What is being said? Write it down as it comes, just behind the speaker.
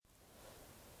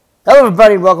Hello,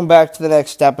 everybody, and welcome back to the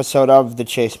next episode of the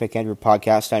Chase McAndrew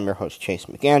podcast. I'm your host, Chase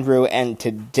McAndrew, and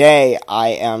today I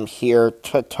am here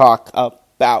to talk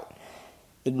about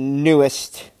the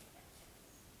newest...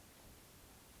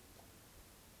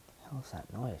 What the hell is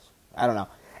that noise? I don't know.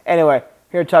 Anyway,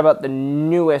 here to talk about the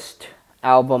newest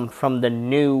album from the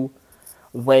new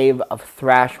wave of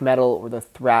thrash metal, or the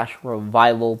thrash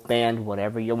revival band,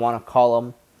 whatever you want to call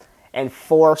them.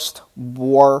 Enforced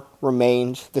War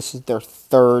Remains. This is their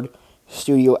third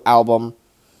studio album.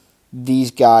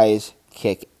 These guys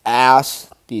kick ass.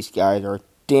 These guys are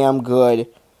damn good.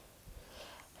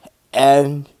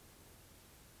 And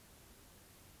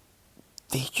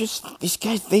they just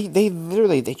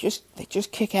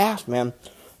kick ass, man.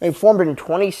 They formed in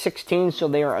 2016, so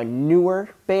they are a newer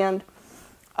band.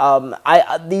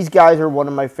 These guys are one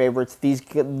of my favorites. These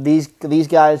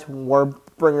guys,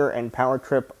 Warbringer and Power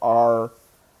Trip, are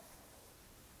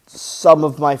some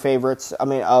of my favorites. I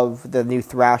mean, of the new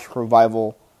thrash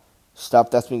revival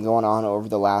stuff that's been going on over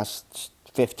the last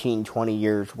 15, 20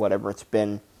 years, whatever it's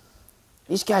been.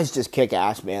 These guys just kick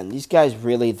ass, man. These guys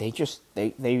really,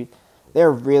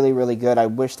 they're really, really good. I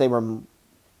wish they were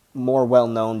more well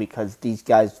known because these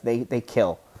guys, they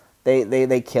kill.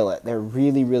 They kill it. They're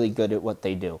really, really good at what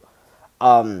they do.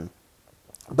 But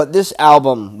this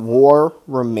album, War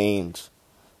Remains,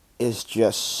 is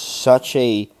just such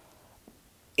a,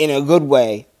 in a good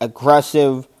way,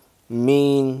 aggressive,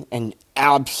 mean, and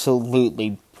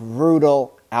absolutely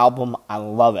brutal album. I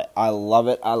love it. I love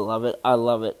it. I love it. I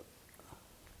love it.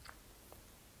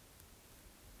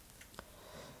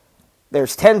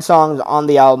 There's 10 songs on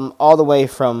the album, all the way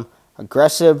from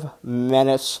Aggressive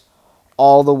Menace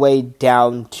all the way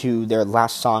down to their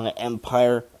last song,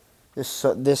 Empire.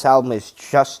 This album is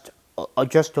just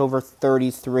over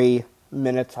 33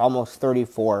 minutes, almost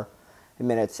 34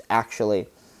 minutes, actually.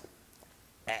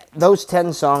 Those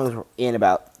 10 songs in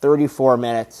about 34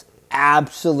 minutes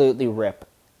absolutely rip,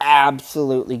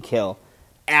 absolutely kill,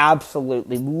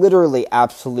 absolutely, literally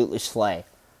absolutely slay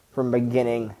from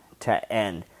beginning to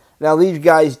end. Now, these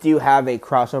guys do have a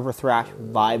crossover thrash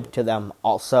vibe to them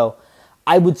also.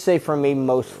 I would say for me,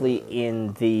 mostly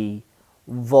in the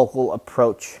vocal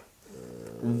approach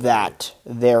that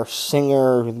their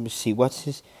singer, let me see, what's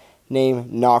his name?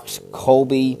 Knox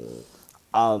Colby.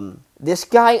 This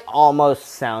guy almost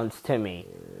sounds to me.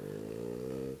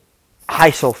 Hi,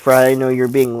 Soulfred, I know you're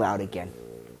being loud again.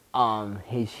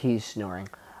 He's snoring.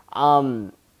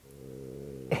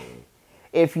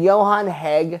 If Johan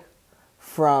Hegg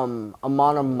from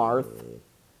Amon Amarth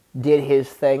did his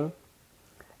thing,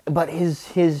 but his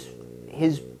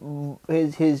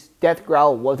death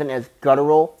growl wasn't as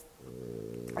guttural,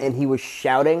 and he was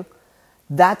shouting.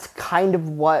 That's kind of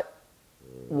what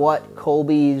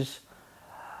Colby's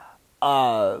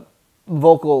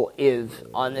vocal is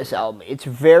on this album. It's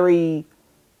very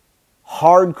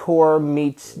hardcore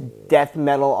meets death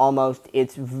metal almost.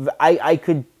 I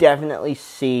could definitely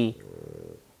see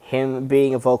him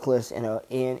being a vocalist in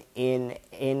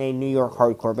a New York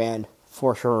hardcore band,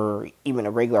 for sure, even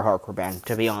a regular hardcore band,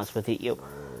 to be honest with you.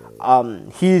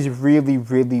 He's really,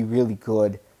 really, really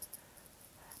good.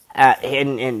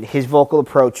 And his vocal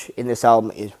approach in this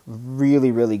album is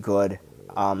really, really good.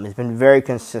 It's been very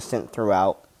consistent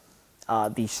throughout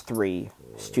these three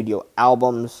studio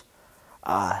albums.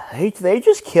 They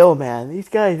just kill, man. These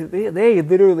guys, they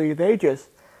literally,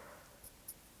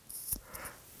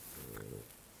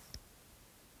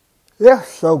 they're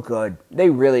so good. They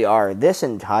really are. This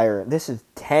is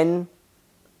 10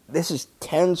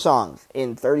 songs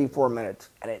in 34 minutes,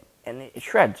 and it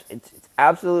shreds. It's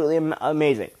absolutely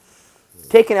amazing.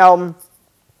 Take an album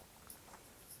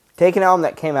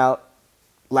that came out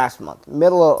last month,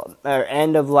 middle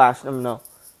of last month,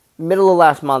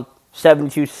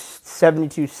 72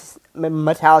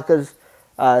 Metallica's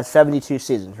 72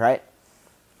 Seasons, right?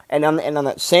 And on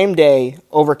that same day,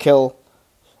 Overkill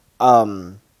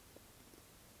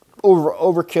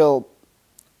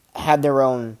had their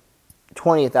own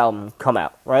 20th album come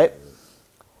out, right?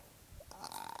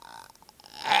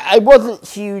 I wasn't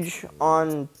huge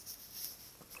on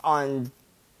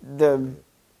the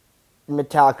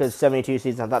Metallica's 72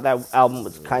 Seasons. I thought that album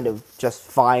was kind of just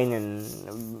fine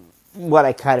and what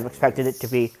I kind of expected it to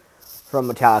be from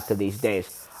Metallica these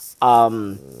days.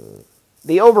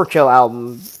 The Overkill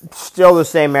album, still the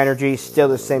same energy, still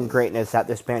the same greatness that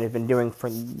this band has been doing for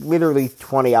literally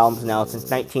 20 albums now, since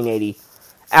 1980.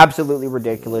 Absolutely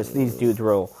ridiculous. These dudes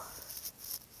rule.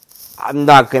 I'm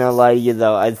not going to lie to you,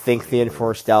 though. I think the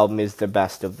Enforced album is the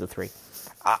best of the three.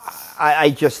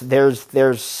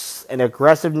 There's an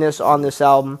aggressiveness on this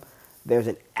album. There's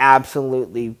an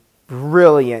absolutely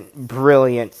brilliant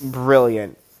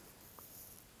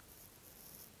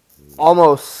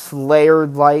almost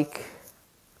Slayer-like,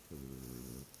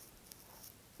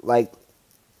 like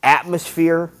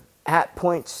atmosphere at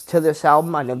points to this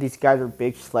album. I know these guys are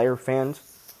big Slayer fans,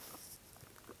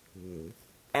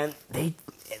 and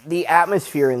the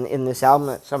atmosphere in this album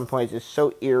at some points is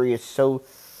so eerie, it's so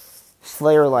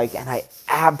Slayer-like, and I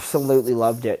absolutely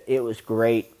loved it. It was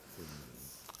great.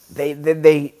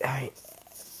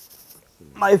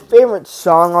 My favorite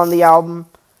song on the album,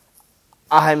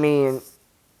 I mean,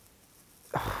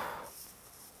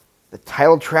 the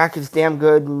title track is damn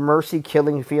good. Mercy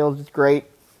Killing Fields is great.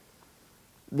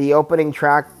 The opening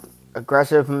track,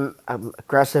 Aggressive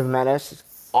Menace,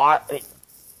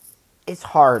 it's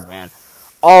hard, man.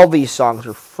 All these songs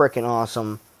are freaking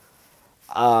awesome.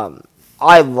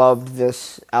 I loved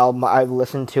this album. I've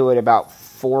listened to it about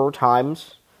 4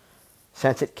 times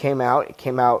since it came out. It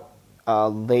came out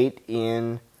late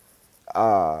in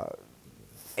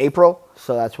April,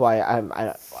 so that's why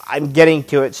I'm getting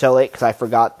to it so late because I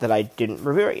forgot that I didn't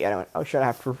review it yet. I went, oh shit, I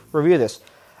have to review this.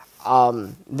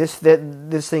 This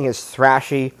thing is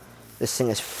thrashy. This thing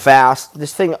is fast.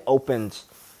 This thing opens.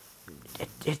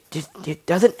 It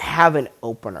doesn't have an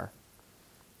opener.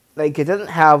 Like, it doesn't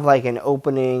have like an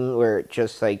opening where it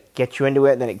just like gets you into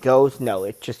it and then it goes. No,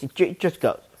 it just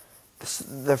goes.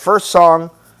 The first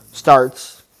song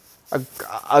starts,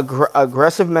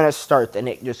 Aggressive Menace starts, and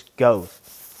it just goes,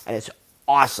 and it's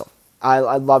awesome. I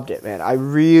loved it, man. I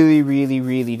really, really,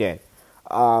 really did.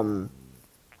 I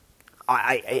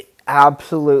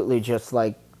absolutely just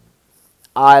like,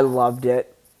 I loved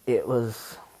it. It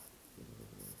was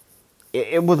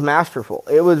masterful.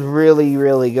 It was really,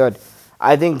 really good.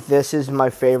 I think this is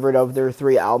my favorite of their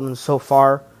 3 albums so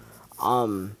far.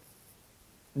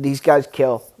 These guys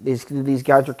kill. These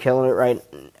guys are killing it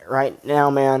right now,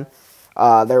 man.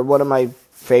 They're one of my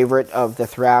favorite of the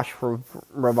thrash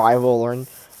revival or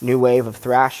new wave of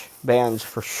thrash bands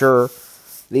for sure.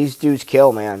 These dudes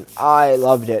kill, man. I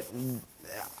loved it.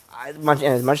 As much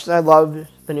as I loved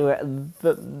the new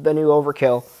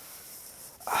Overkill,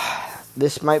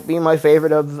 this might be my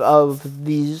favorite of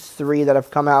these 3 that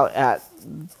have come out at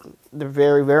the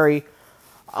very, very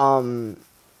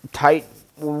tight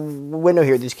window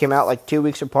here. These came out like 2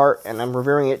 weeks apart, and I'm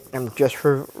reviewing it. I'm just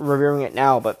reviewing it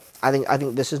now, but I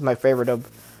think this is my favorite of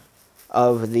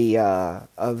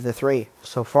the 3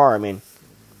 so far. I mean,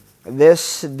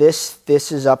 this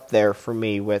is up there for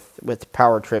me with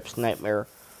Power Trip's Nightmare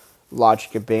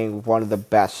Logic being one of the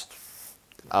best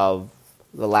of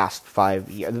the last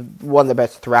 5 years. One of the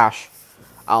best thrash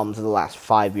albums of the last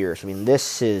 5 years. I mean,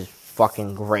 this is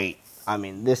fucking great. I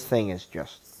mean, this thing is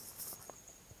just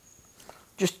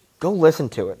go listen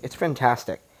to it. It's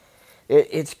fantastic.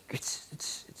 It's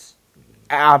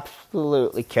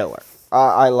absolutely killer.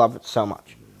 I love it so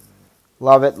much.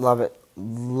 Love it.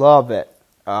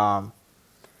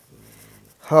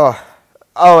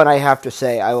 Oh, and I have to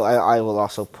say, I will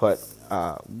also put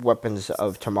Weapons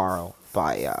of Tomorrow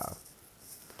by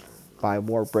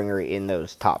Warbringer in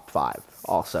those top 5.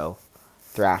 Also,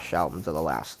 thrash albums of the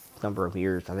last number of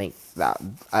years. I think that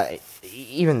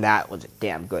even that was a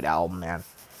damn good album, man.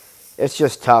 It's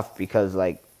just tough because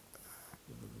like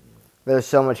there's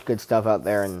so much good stuff out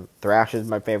there, and thrash is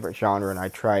my favorite genre, and I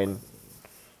try and,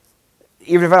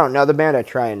 even if I don't know the band, I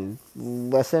try and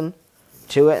listen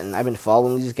to it, and I've been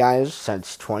following these guys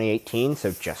since 2018,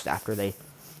 so just after they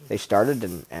started,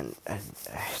 and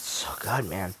it's so good,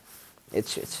 man.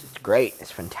 It's great.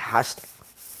 It's fantastic.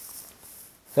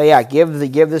 So yeah, give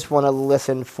this one a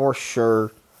listen for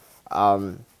sure.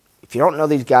 If you don't know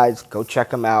these guys, go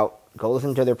check them out. Go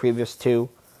listen to their previous 2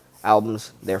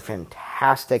 albums. They're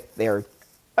fantastic. They're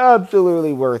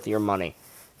absolutely worth your money.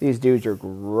 These dudes are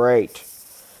great.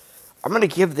 I'm going to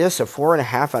give this a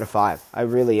 4.5 out of 5. I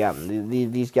really am.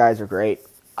 These guys are great.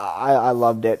 I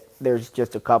loved it. There's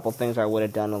just a couple things I would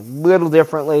have done a little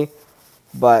differently,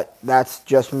 but that's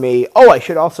just me. Oh, I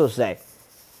should also say,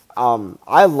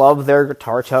 I love their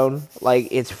guitar tone. Like,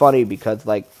 it's funny because,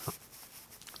 like,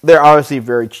 they're obviously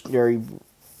very, very,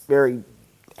 very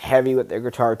heavy with their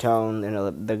guitar tone,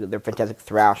 and their fantastic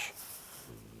thrash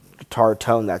guitar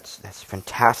tone. That's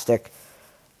fantastic.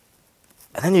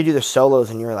 And then you do the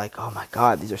solos, and you're like, oh my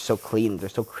god, these are so clean, they're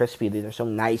so crispy, these are so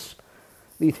nice,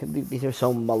 these are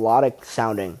so melodic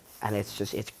sounding, and it's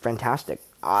fantastic.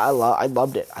 I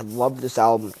loved it. I loved this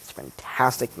album. It's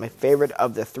fantastic. My favorite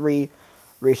of the 3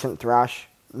 recent thrash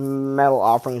metal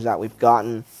offerings that we've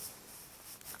gotten.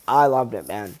 I loved it,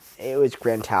 man. It was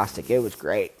fantastic. It was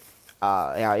great.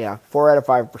 Yeah, 4 out of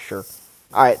 5 for sure.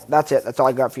 Alright, that's it. That's all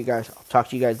I got for you guys. I'll talk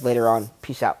to you guys later on.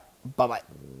 Peace out. Bye-bye.